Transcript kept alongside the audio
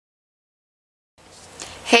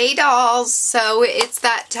Hey dolls, so it's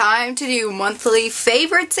that time to do monthly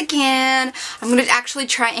favorites again. I'm going to actually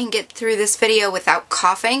try and get through this video without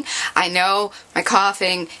coughing. I know my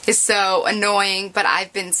coughing is so annoying, but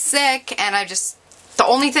I've been sick and the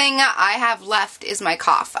only thing I have left is my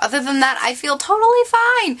cough. Other than that, I feel totally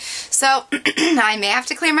fine. So I may have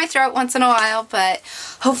to clear my throat once in a while, but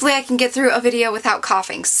hopefully I can get through a video without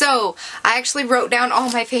coughing. So I actually wrote down all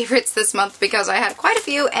my favorites this month because I had quite a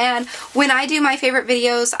few, and when I do my favorite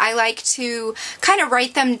videos, I like to kind of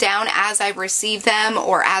write them down as I receive them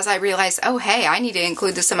or as I realize, oh hey, I need to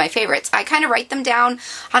include this in my favorites. I kind of write them down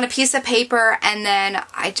on a piece of paper and then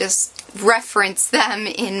I just reference them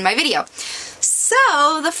in my video.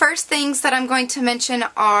 So the first things that I'm going to mention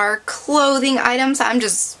are clothing items. I'm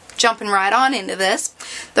just jumping right on into this.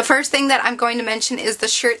 The first thing that I'm going to mention is the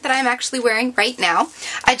shirt that I'm actually wearing right now.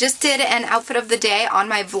 I just did an outfit of the day on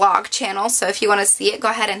my vlog channel, so if you want to see it, go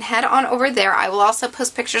ahead and head on over there. I will also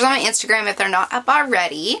post pictures on my Instagram if they're not up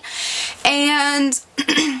already. And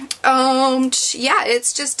yeah,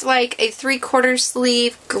 it's just like a 3/4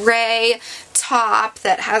 sleeve gray top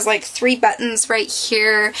that has like 3 buttons right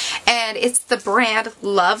here, and it's the brand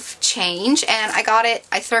Love Change, and I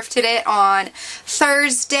thrifted it on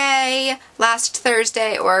Thursday, last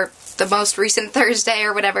Thursday, or the most recent Thursday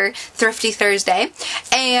or whatever, Thrifty Thursday,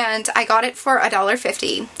 and I got it for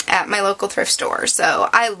 $1.50 at my local thrift store. So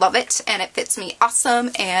I love it and it fits me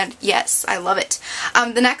awesome, and yes, I love it.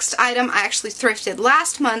 The next item I actually thrifted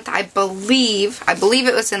last month. I believe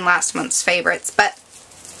it was in last month's favorites, but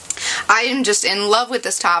I am just in love with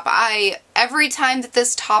this top. Every time that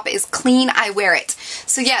this top is clean, I wear it.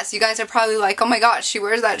 So yes, you guys are probably like, oh my gosh, she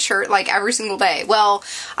wears that shirt like every single day. Well,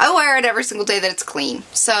 I wear it every single day that it's clean.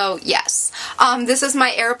 So yes. This is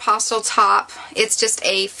my Aeropostale top. It's just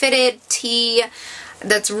a fitted tee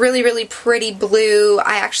that's really, really pretty blue.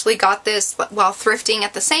 I actually got this while thrifting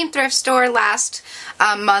at the same thrift store last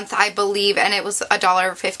month, I believe, and it was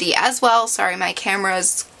 $1.50 as well. Sorry, my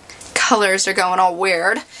camera's colors are going all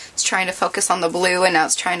weird. It's trying to focus on the blue and now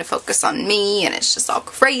it's trying to focus on me, and it's just all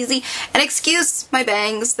crazy. And excuse my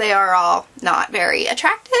bangs, they are all not very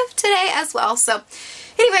attractive today as well. So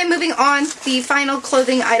anyway, moving on, the final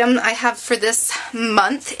clothing item I have for this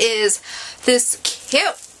month is this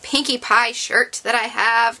cute Pinkie Pie shirt that I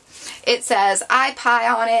have. It says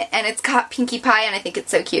iPie on it, and it's got Pinkie Pie, and I think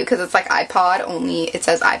it's so cute because it's like iPod, only it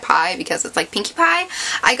says iPie because it's like Pinkie Pie.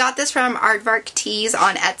 I got this from Aardvark Tees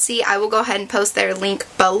on Etsy. I will go ahead and post their link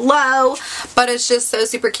below, but it's just so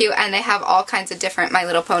super cute, and they have all kinds of different My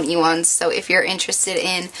Little Pony ones, so if you're interested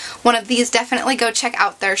in one of these, definitely go check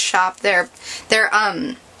out their shop.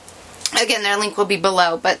 Again, their link will be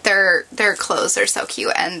below, but their clothes are so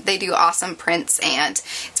cute, and they do awesome prints, and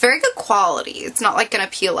it's very good quality. It's not like going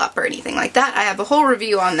to peel up or anything like that. I have a whole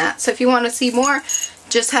review on that, so if you want to see more,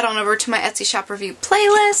 just head on over to my Etsy shop review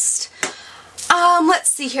playlist. Let's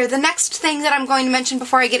see here. The next thing that I'm going to mention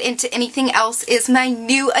before I get into anything else is my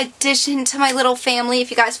new addition to my little family. If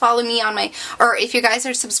you guys follow me on or if you guys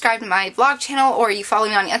are subscribed to my vlog channel, or you follow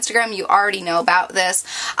me on Instagram, you already know about this.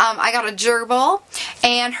 I got a gerbil,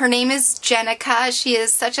 and her name is Jenica. She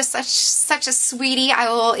is such a sweetie. I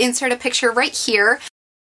will insert a picture right here.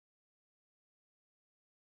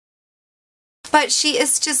 But she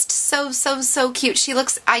is just so cute. She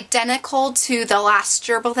looks identical to the last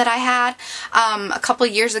gerbil that I had a couple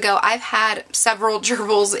years ago. I've had several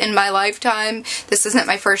gerbils in my lifetime. This isn't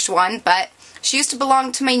my first one, but she used to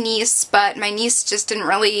belong to my niece, but my niece just didn't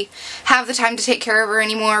really have the time to take care of her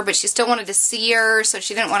anymore, but she still wanted to see her, so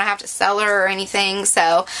she didn't want to have to sell her or anything.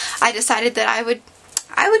 So I decided that I would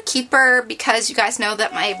keep her because you guys know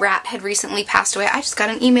that my rat had recently passed away. I just got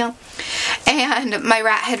an email. And my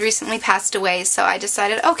rat had recently passed away, so I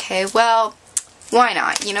decided, okay, well, why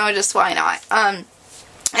not? You know, just why not? And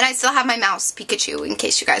I still have my mouse, Pikachu, in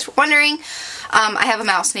case you guys were wondering. I have a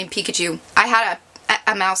mouse named Pikachu. I had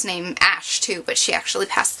a mouse named Ash, too, but she actually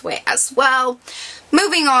passed away as well.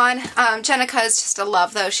 Moving on, Jenica is just a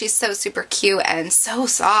love, though. She's so super cute and so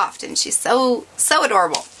soft, and she's so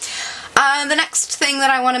adorable. The next thing that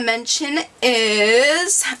I want to mention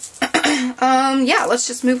is, yeah, let's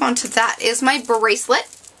just move on to that, is my bracelet.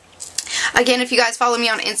 Again, if you guys follow me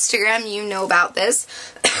on Instagram, you know about this.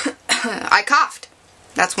 I coughed.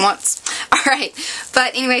 That's once. Alright,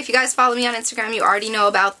 but anyway, if you guys follow me on Instagram, you already know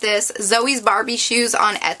about this. Zoe's Barbie shoes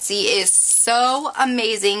on Etsy is so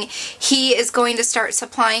amazing. He is going to start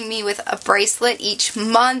supplying me with a bracelet each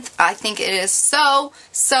month. I think it is so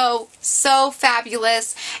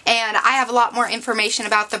fabulous, and I have a lot more information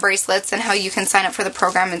about the bracelets and how you can sign up for the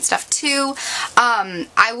program and stuff too.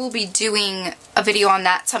 I will be doing a video on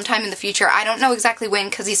that sometime in the future. I don't know exactly when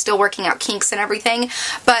because he's still working out kinks and everything,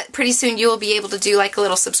 but pretty soon you will be able to do like a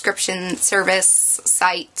little subscription service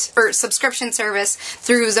site, or subscription service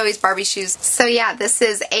through Zoe's Barbie shoes. So yeah, this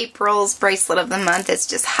is April's bracelet of the month. It's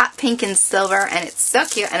just hot pink and silver, and it's so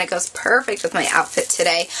cute, and it goes perfect with my outfit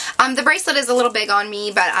today. The bracelet is a little big on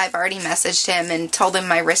me, but I've already messaged him and told him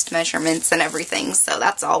my wrist measurements and everything, so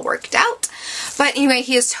that's all worked out. But anyway,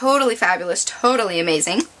 he is totally fabulous, totally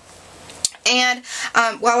amazing. And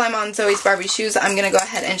while I'm on Zoe's Barbie shoes, I'm going to go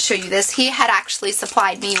ahead and show you this. He had actually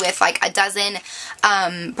supplied me with like a dozen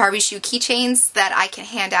Barbie shoe keychains that I can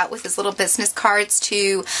hand out with his little business cards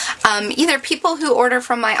to either people who order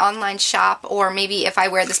from my online shop, or maybe if I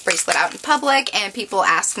wear this bracelet out in public and people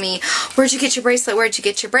ask me, where'd you get your bracelet, where'd you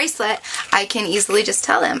get your bracelet, I can easily just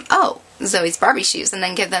tell them, oh, Zoe's Barbie shoes, and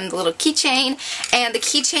then give them the little keychain. And the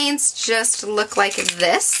keychains just look like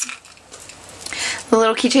this. The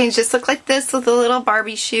little keychains just look like this with a little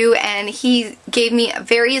Barbie shoe, and he gave me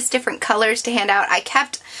various different colors to hand out. I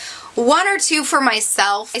kept one or two for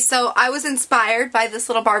myself, so I was inspired by this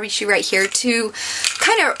little Barbie shoe right here to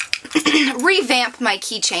kind of revamp my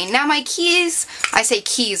keychain. Now my keys, I say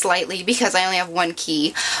keys lightly because I only have one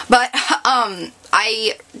key, but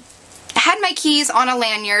I had my keys on a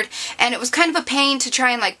lanyard, and it was kind of a pain to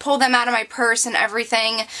try and like pull them out of my purse and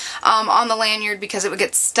everything on the lanyard, because it would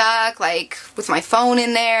get stuck like with my phone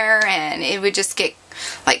in there, and it would just get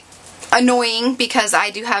like annoying because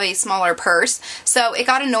I do have a smaller purse. So it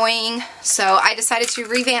got annoying, so I decided to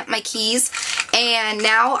revamp my keys, and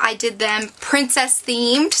now I did them princess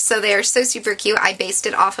themed, so they're so super cute. I based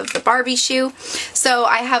it off of the Barbie shoe. So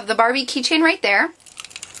I have the Barbie keychain right there.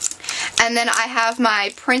 And then I have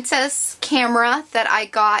my princess camera that I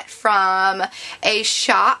got from a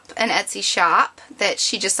shop, an Etsy shop, that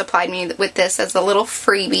she just supplied me with this as a little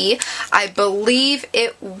freebie. I believe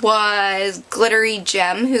it was Glittery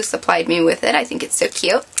Gem who supplied me with it. I think it's so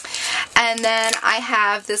cute. And then I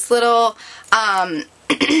have this little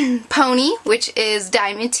pony, which is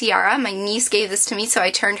Diamond Tiara. My niece gave this to me, so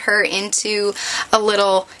I turned her into a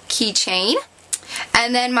little keychain.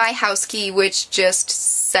 And then my house key, which just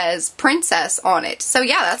says princess on it. So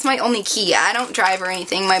yeah, that's my only key. I don't drive or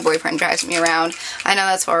anything. My boyfriend drives me around. I know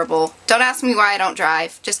that's horrible. Don't ask me why I don't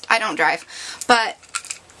drive. Just, I don't drive. But,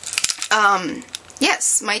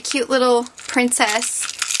 yes, my cute little princess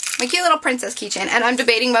keychain. And I'm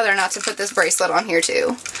debating whether or not to put this bracelet on here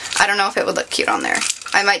too. I don't know if it would look cute on there.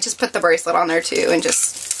 I might just put the bracelet on there too and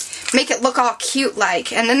just make it look all cute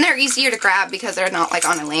like, and then they're easier to grab because they're not like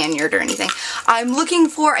on a lanyard or anything. I'm looking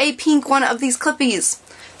for a pink one of these clippies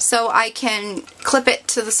so I can clip it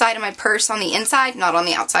to the side of my purse on the inside, not on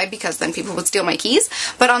the outside because then people would steal my keys,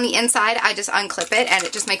 but on the inside I just unclip it, and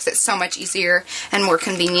it just makes it so much easier and more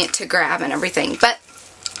convenient to grab and everything. But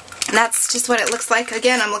that's just what it looks like.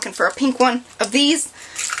 Again, I'm looking for a pink one of these.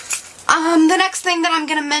 The next thing that I'm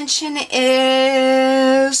going to mention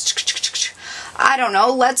is, I don't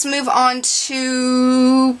know, let's move on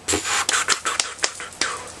to,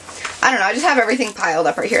 I don't know, I just have everything piled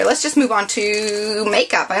up right here. Let's just move on to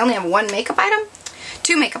makeup. I only have one makeup item.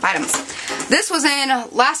 Two makeup items. This was in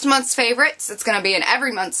last month's favorites. It's going to be in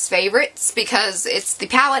every month's favorites because it's the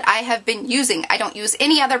palette I have been using. I don't use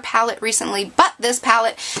any other palette recently but this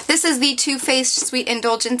palette. This is the Too Faced Sweet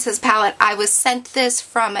Indulgences palette. I was sent this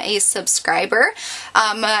from a subscriber,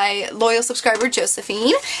 my loyal subscriber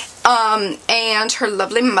Josephine, and her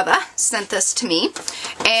lovely mother sent this to me,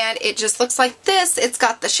 and it just looks like this. It's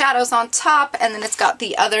got the shadows on top, and then it's got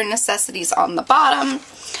the other necessities on the bottom.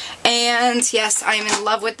 And yes, I am in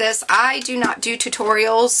love with this. I do not do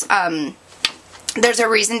tutorials. There's a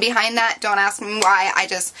reason behind that. Don't ask me why. I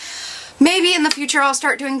just, maybe in the future I'll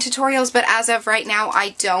start doing tutorials, but as of right now I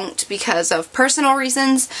don't because of personal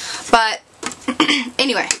reasons. But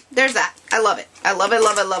anyway, there's that. I love it. I love it,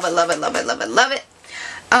 love it, love it, love it, love it, love it, love it.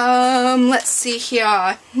 Let's see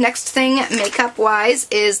here. Next thing, makeup-wise,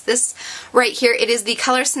 is this right here. It is the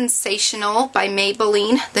Color Sensational by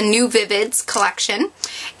Maybelline, the New Vivids collection.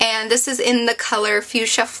 And this is in the color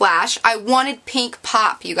Fuchsia Flash. I wanted Pink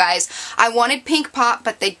Pop, you guys. I wanted Pink Pop,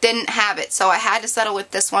 but they didn't have it, so I had to settle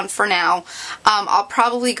with this one for now. I'll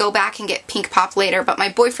probably go back and get Pink Pop later, but my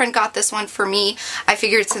boyfriend got this one for me. I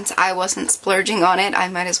figured since I wasn't splurging on it, I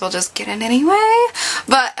might as well just get it anyway.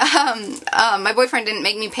 But my boyfriend didn't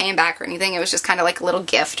make me pay him back or anything. It was just kind of like a little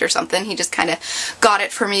gift or something. He just kind of got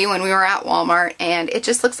it for me when we were at Walmart, and it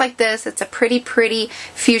just looks like this. It's a pretty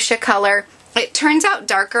fuchsia color. It turns out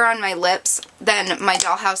darker on my lips than my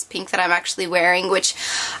dollhouse pink that I'm actually wearing, which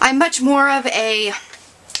I'm much more of a,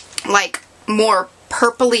 like, more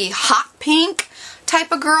purpley hot pink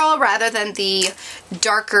type of girl rather than the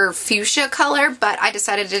darker fuchsia color, but I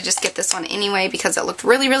decided to just get this one anyway because it looked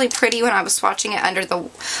really pretty when I was swatching it under the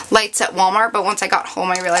lights at Walmart, but once I got home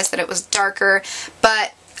I realized that it was darker,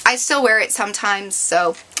 but I still wear it sometimes,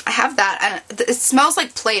 so I have that, and it smells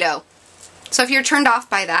like Play-Doh. So if you're turned off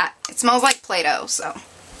by that, it smells like Play-Doh, so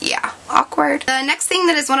yeah, awkward. The next thing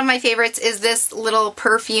that is one of my favorites is this little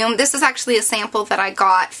perfume. This is actually a sample that I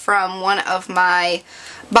got from one of my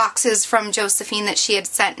boxes from Josephine that she had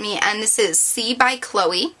sent me, and this is C by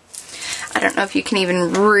Chloe. I don't know if you can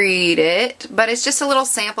even read it, but it's just a little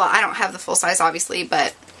sample. I don't have the full size, obviously,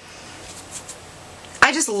 but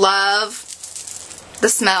I just love the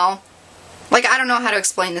smell. Like, I don't know how to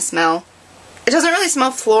explain the smell. It doesn't really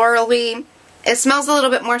smell florally. It smells a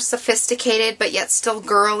little bit more sophisticated, but yet still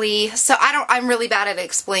girly. So I'm really bad at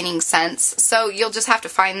explaining scents. So you'll just have to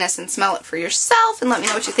find this and smell it for yourself and let me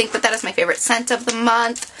know what you think. But that is my favorite scent of the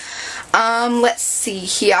month. Let's see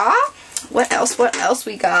here. What else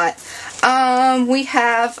we got? We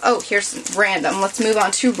have, oh, here's random. Let's move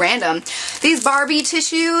on to random. These Barbie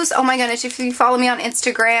tissues, oh my goodness, if you follow me on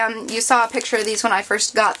Instagram, you saw a picture of these when I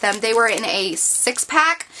first got them. They were in a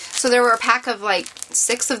 6-pack, so there were a pack of like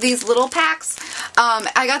 6 of these little packs.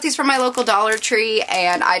 I got these from my local Dollar Tree,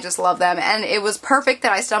 and I just love them, and it was perfect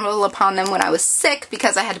that I stumbled upon them when I was sick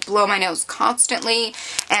because I had to blow my nose constantly,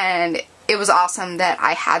 and it was awesome that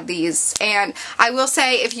I had these. And I will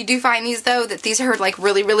say, if you do find these though, that these are like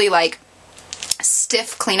really like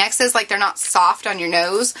stiff Kleenexes, like they're not soft on your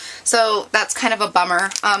nose, so that's kind of a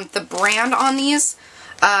bummer. The brand on these,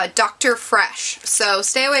 Dr. Fresh, so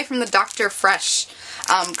stay away from the Dr. Fresh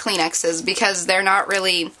Kleenexes because they're not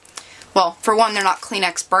really, well, for one, they're not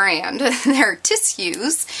Kleenex brand, they're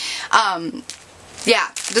tissues. Yeah,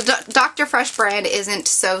 the Dr. Fresh brand isn't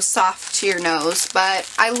so soft to your nose,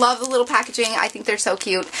 but I love the little packaging. I think they're so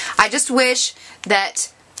cute. I just wish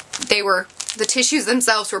that the tissues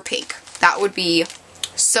themselves were pink. That would be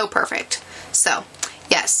so perfect. So,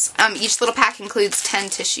 yes, each little pack includes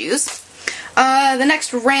 10 tissues. The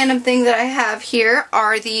next random thing that I have here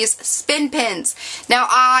are these spin pins. Now,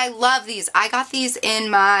 I love these. I got these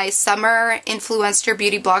in my Summer Influencer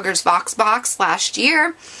Beauty Bloggers Vox box last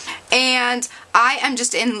year, and I am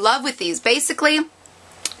just in love with these. Basically,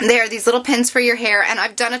 they are these little pins for your hair, and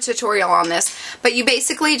I've done a tutorial on this, but you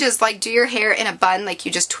basically just like do your hair in a bun, like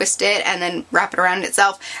you just twist it and then wrap it around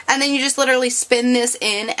itself, and then you just literally spin this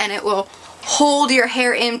in and it will hold your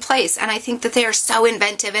hair in place. And I think that they are so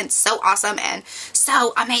inventive and so awesome and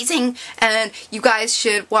so amazing, and you guys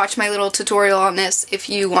should watch my little tutorial on this if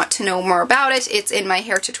you want to know more about it. It's in my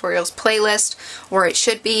hair tutorials playlist, or it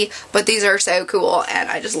should be, but these are so cool and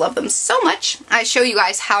I just love them so much. I show you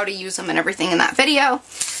guys how to use them and everything in that video,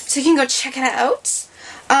 so you can go check it out.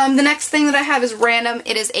 The next thing that I have is random.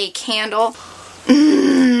 It is a candle.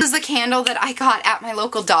 This is the candle that I got at my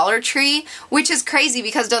local Dollar Tree, which is crazy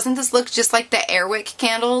because doesn't this look just like the Airwick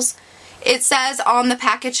candles? It says on the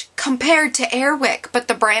package, compared to Airwick, but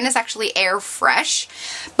the brand is actually Air Fresh.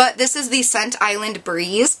 But this is the Scent Island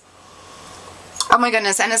Breeze. Oh my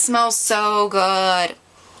goodness, and it smells so good.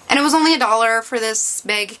 And it was only $1 for this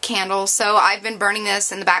big candle, so I've been burning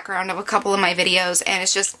this in the background of a couple of my videos, and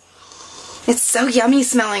it's just, it's so yummy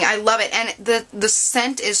smelling. I love it. And the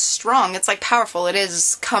scent is strong. It's like powerful. It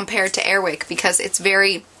is compared to Airwick because it's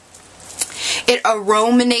very, it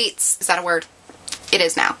aromates. Is that a word? It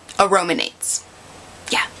is now. Aromates.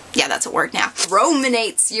 Yeah, that's a word now.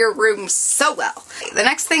 Aromates your room so well. The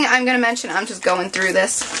next thing I'm going to mention, I'm just going through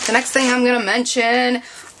this. The next thing I'm going to mention,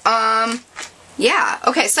 yeah,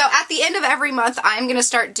 okay, so at the end of every month, I'm going to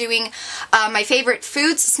start doing my favorite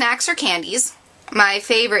foods, snacks, or candies, my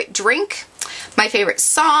favorite drink, my favorite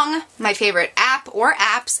song, my favorite app or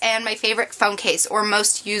apps, and my favorite phone case or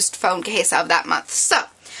most used phone case of that month. So,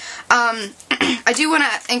 I do want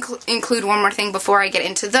to include one more thing before I get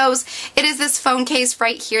into those. It is this phone case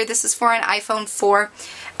right here. This is for an iPhone 4.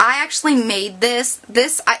 I actually made this.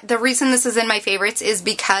 The reason this is in my favorites is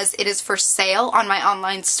because it is for sale on my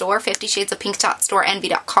online store,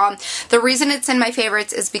 50shadesofpink.storeenvy.com. The reason it's in my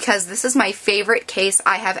favorites is because this is my favorite case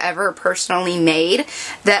I have ever personally made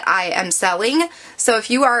that I am selling. So if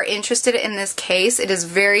you are interested in this case, it is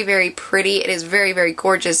very, very pretty. It is very, very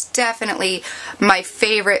gorgeous. Definitely my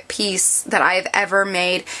favorite piece that I have ever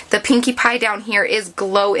made. The Pinkie Pie down here is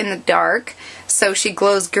glow in the dark. so she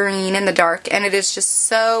glows green in the dark, and it is just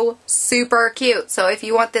so super cute. So if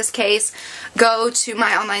you want this case, go to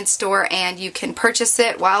my online store and you can purchase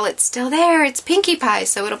it while it's still there. It's Pinkie Pie,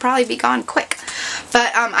 so it'll probably be gone quick.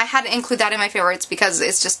 But I had to include that in my favorites because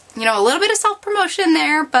it's just, you know, a little bit of self-promotion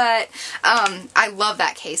there, but I love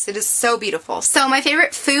that case. It is so beautiful. So my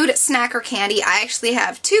favorite food, snack, or candy, I actually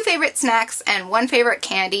have 2 favorite snacks and 1 favorite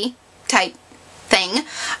candy type thing.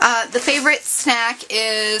 The favorite snack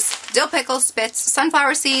is dill pickle spits,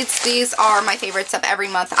 sunflower seeds. These are my favorites of every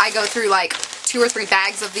month. I go through like 2 or 3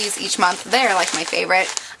 bags of these each month. They're like my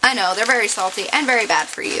favorite. I know, they're very salty and very bad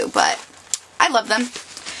for you, but I love them.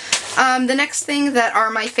 The next thing that are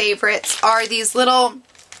my favorites are these little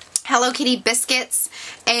Hello Kitty biscuits,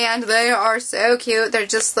 and they are so cute. They're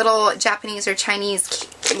just little Japanese or Chinese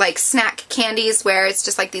like snack candies where it's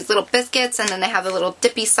just like these little biscuits, and then they have the little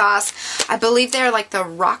dippy sauce. I believe they're like the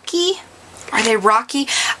Rocky. Are they Rocky?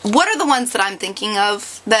 What are the ones that I'm thinking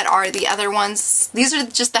of that are the other ones? These are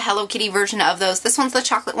just the Hello Kitty version of those. This one's the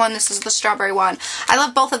chocolate one. This is the strawberry one. I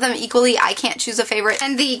love both of them equally. I can't choose a favorite.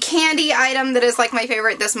 And the candy item that is like my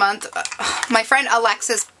favorite this month, my friend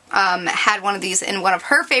Alexis had one of these in one of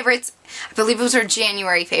her favorites. I believe it was her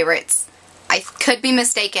January favorites. I could be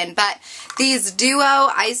mistaken, but these duo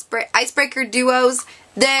icebreaker duos,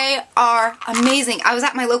 they are amazing. I was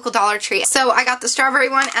at my local Dollar Tree, so I got the strawberry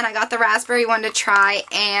one and I got the raspberry one to try,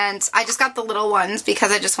 and I just got the little ones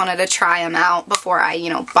because I just wanted to try them out before I, you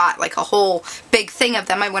know, bought like a whole big thing of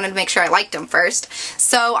them. I wanted to make sure I liked them first.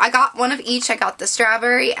 So I got one of each. I got the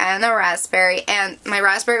strawberry and the raspberry, and my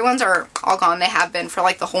raspberry ones are all gone. They have been for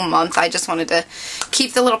like the whole month. I just wanted to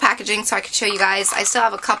keep the little packaging so I could show you guys. I still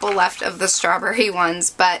have a couple left of the strawberry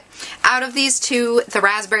ones, but out of these 2, the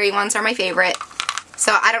raspberry ones are my favorite.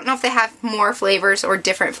 So I don't know if they have more flavors or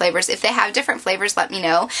different flavors. If they have different flavors, let me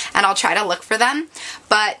know, and I'll try to look for them.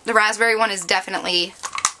 But the raspberry one is definitely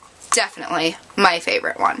my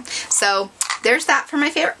favorite one. So there's that for my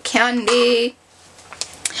favorite candy.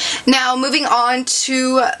 Now, moving on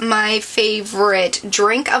to my favorite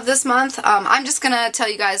drink of this month. I'm just going to tell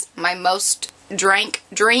you guys my most drunk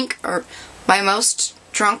drink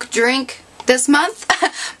this month.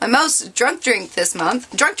 My most drunk drink this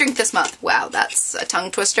month. Wow, that's a tongue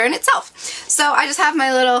twister in itself. So I just have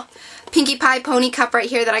my little Pinkie Pie pony cup right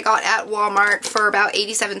here that I got at Walmart for about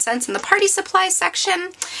 87 cents in the party supply section.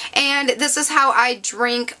 And this is how I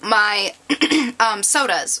drink my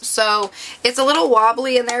sodas. So it's a little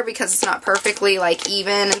wobbly in there because it's not perfectly like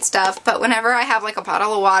even and stuff. But whenever I have like a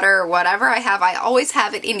bottle of water or whatever I have, I always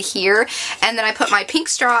have it in here. And then I put my pink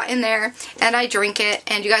straw in there and I drink it.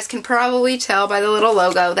 And you guys can probably tell by the little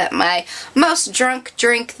logo that my most drunk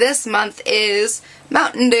drink this month is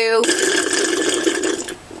Mountain Dew.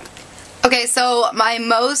 Okay, so my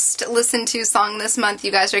most listened to song this month,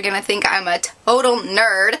 you guys are going to think I'm a total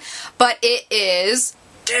nerd, but it is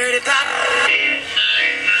Dirty Pop.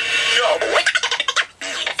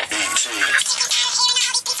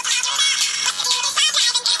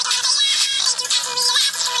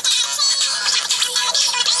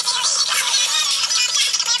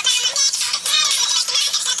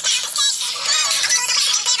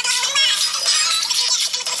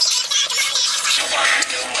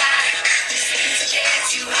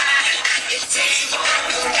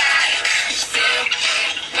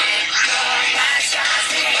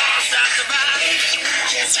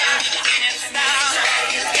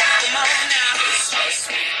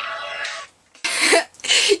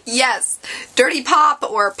 Yes, Dirty Pop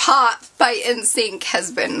or Pop by NSYNC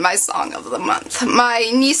has been my song of the month.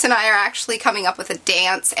 My niece and I are actually coming up with a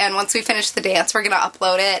dance, and once we finish the dance, we're going to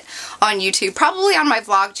upload it on YouTube, probably on my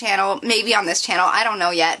vlog channel, maybe on this channel, I don't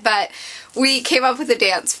know yet, but we came up with a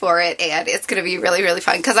dance for it, and it's going to be really, really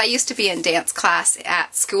fun, because I used to be in dance class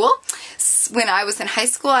at school. When I was in high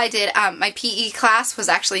school, I did, my PE class was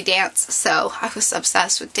actually dance, so I was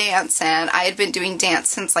obsessed with dance, and I had been doing dance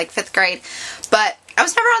since like 5th grade, but I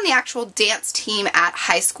was never on the actual dance team at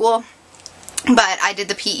high school, but I did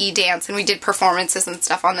the PE dance, and we did performances and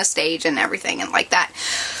stuff on the stage and everything and like that.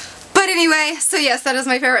 But anyway, so yes, that is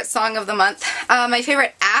my favorite song of the month. My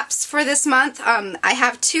favorite apps for this month, I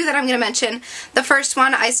have 2 that I'm going to mention. The first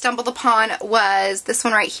one I stumbled upon was this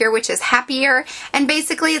one right here, which is Happier. And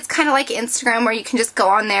basically it's kind of like Instagram, where you can just go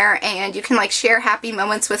on there and you can like share happy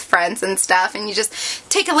moments with friends and stuff. And you just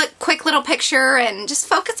take a quick little picture and just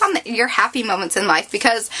focus on your happy moments in life.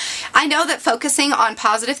 Because I know that focusing on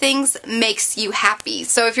positive things makes you happy.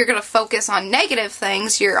 So if you're going to focus on negative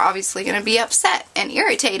things, you're obviously going to be upset and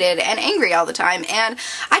irritated and angry all the time, and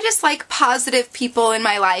I just like positive people in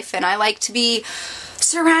my life, and I like to be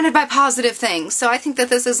surrounded by positive things, so I think that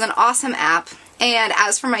this is an awesome app. And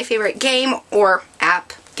as for my favorite game or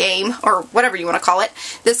app, game, or whatever you want to call it,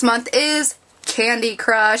 this month is Candy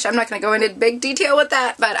Crush. I'm not going to go into big detail with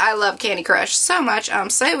that, but I love Candy Crush so much. I'm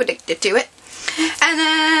so addicted to it. And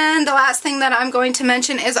then the last thing that I'm going to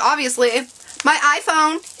mention is obviously my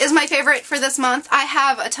iPhone is my favorite for this month. I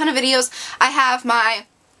have a ton of videos. I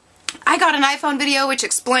got an iPhone video which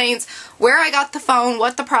explains where I got the phone,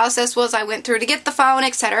 what the process was I went through to get the phone,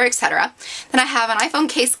 etc., etc. Then I have an iPhone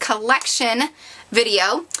case collection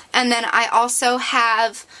video, and then I also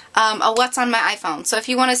have a what's on my iPhone. So if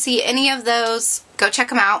you want to see any of those, go check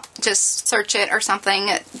them out. Just search it or something.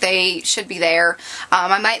 They should be there.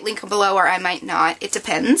 I might link them below or I might not. It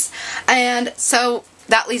depends. And so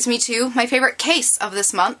that leads me to my favorite case of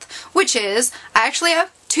this month, which is, I actually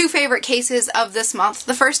have two favorite cases of this month.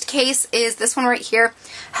 The first case is this one right here,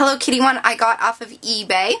 Hello Kitty one. I got off of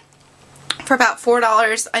eBay for about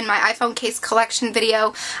 $4 in my iPhone case collection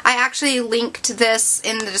video. I actually linked this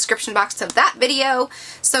in the description box of that video,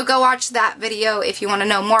 so go watch that video if you want to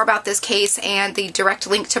know more about this case and the direct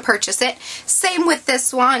link to purchase it. Same with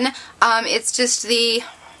this one. It's just the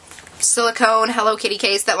silicone Hello Kitty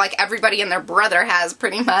case that like everybody and their brother has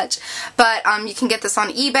pretty much, but you can get this on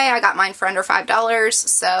eBay. I got mine for under $5.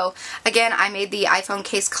 So again, I made the iPhone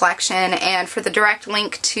case collection, and for the direct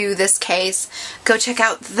link to this case, go check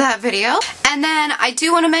out that video. And then I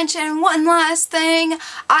do want to mention one last thing.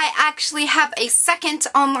 I actually have a second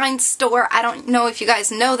online store. I don't know if you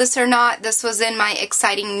guys know this or not. This was in my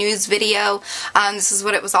exciting news video. This is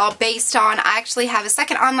what it was all based on. I actually have a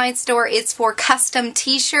second online store. It's for custom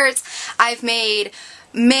t-shirts. I've made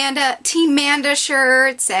Team Manda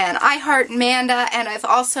shirts and I Heart Manda, and I've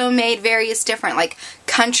also made various different like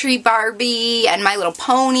Country Barbie and My Little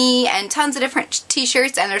Pony and tons of different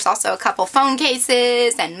t-shirts, and there's also a couple phone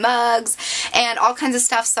cases and mugs and all kinds of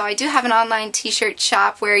stuff. So I do have an online t-shirt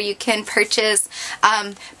shop where you can purchase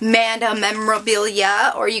Manda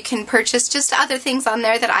memorabilia, or you can purchase just other things on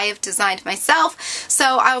there that I have designed myself.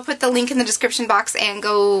 So I will put the link in the description box, and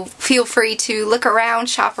go feel free to look around,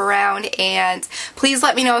 shop around, and please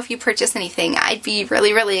let me know if you purchase anything. I'd be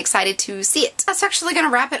really, really excited to see it. That's actually going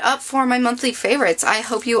to wrap it up for my monthly favorites. I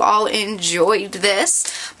hope you all enjoyed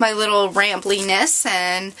this, my little rambliness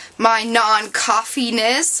and my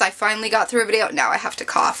non-coughiness. I finally got through a video. Now I have to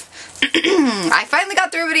cough. I finally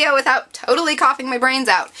got through a video without totally coughing my brains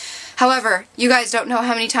out. However, you guys don't know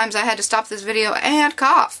how many times I had to stop this video and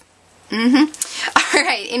cough.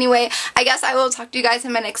 Alright, anyway, I guess I will talk to you guys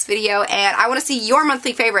in my next video, and I want to see your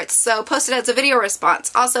monthly favorites, so post it as a video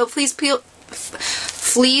response. Also, please feel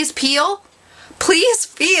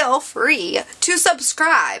free to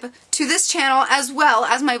subscribe to this channel as well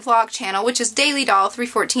as my vlog channel, which is Daily Doll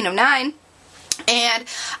 31409. And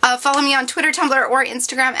follow me on Twitter, Tumblr, or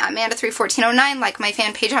Instagram at Manda31409, like my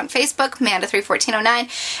fan page on Facebook, Manda31409.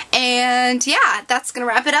 And yeah, that's going to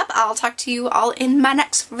wrap it up. I'll talk to you all in my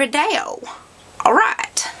next video.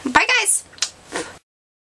 Alright, bye guys!